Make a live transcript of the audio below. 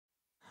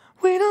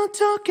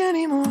don't talk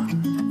anymore.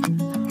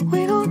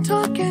 We don't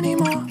talk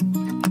anymore.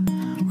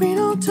 We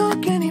don't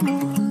talk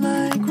anymore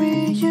like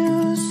we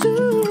used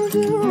to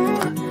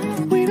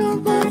do. We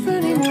don't laugh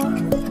anymore.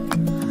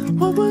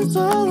 What was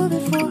all of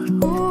it for?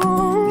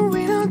 Ooh,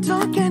 we don't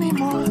talk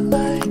anymore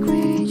like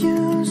we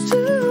used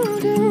to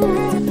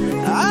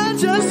do. I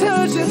just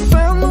heard you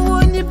found the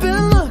one you've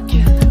been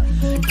looking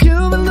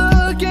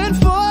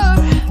for.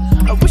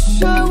 I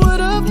wish I would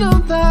have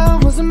known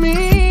that wasn't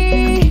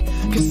me.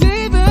 Cause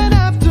even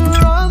after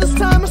all this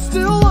time I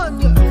still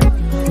wonder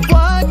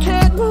why I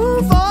can't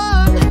move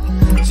on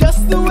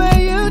just the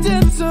way you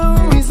did so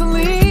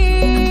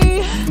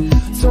easily.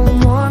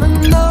 Don't wanna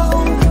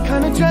know the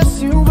kind of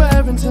dress you're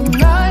wearing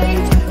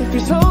tonight, if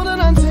he's holding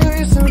on to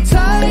you so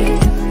tight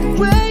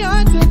the way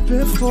I did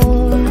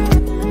before.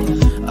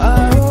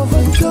 I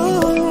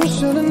overdosed,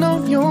 should've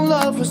known your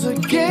love was a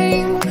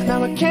game.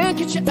 Now I can't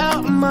get you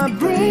out of my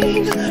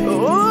brain.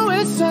 Oh,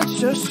 it's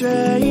such a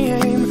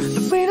shame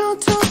that we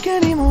don't talk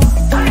anymore.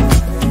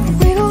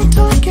 We don't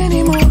talk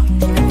anymore.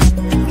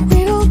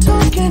 We don't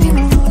talk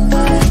anymore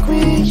like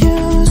we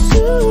used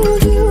to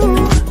do.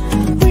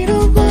 We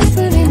don't laugh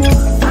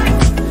anymore.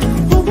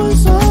 What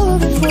was all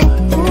of it for?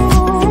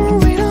 Oh,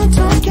 we don't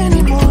talk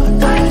anymore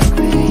like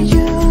we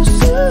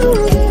used to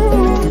do.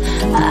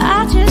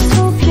 I just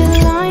hope you're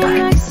lying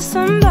next to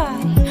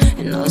somebody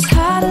who knows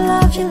how to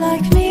love you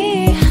like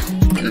me.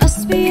 There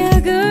must be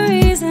a good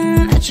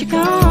reason that you're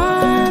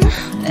gone.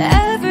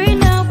 Every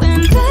now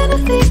and then I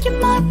think you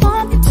might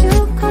want me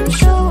to come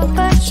show up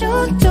at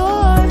your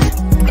door,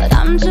 but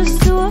I'm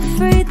just too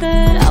afraid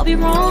that I'll be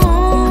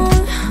wrong.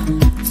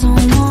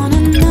 Don't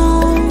wanna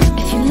know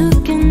if you're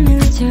looking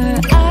into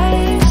her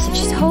eyes, if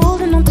she's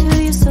holding on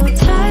to you so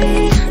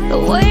tight the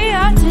way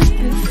I did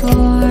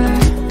before.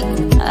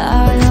 I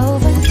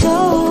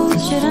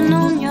overdosed, should've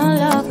known your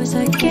love was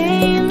a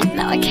game.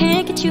 Now I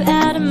can't get you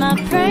out of my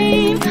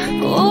brain.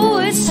 Oh,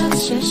 it's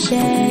such a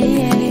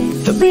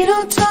shame that we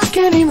don't talk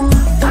anymore.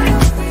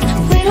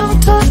 We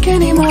don't talk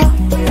anymore.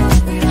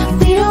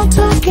 We don't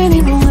talk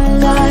anymore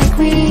like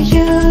we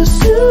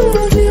used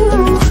to do.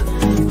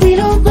 We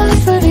don't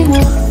laugh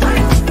anymore.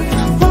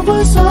 What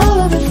was all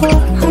of it for?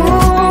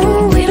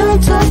 Oh, we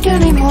don't talk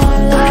anymore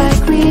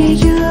like we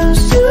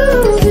used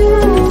to do.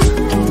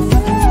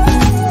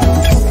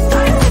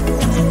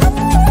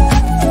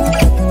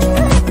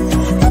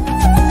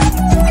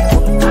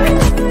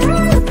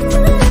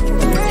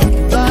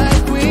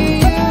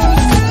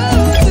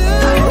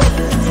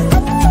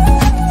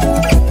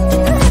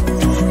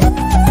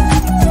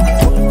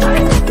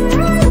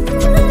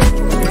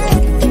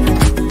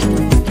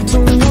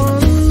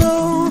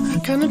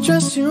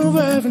 Dress you're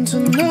wearing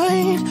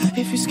tonight,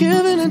 if he's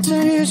giving it to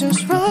you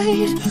just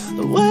right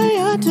the way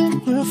I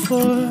did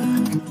before.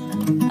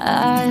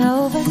 I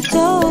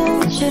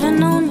overdosed, should've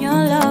known your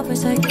love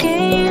was a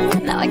game.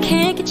 Now I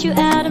can't get you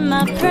out of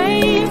my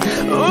brain.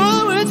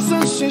 Oh, it's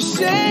such a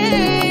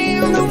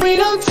shame that we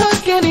don't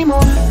talk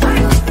anymore.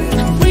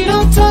 We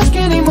don't talk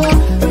anymore.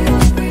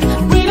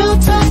 We don't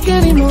talk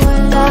anymore.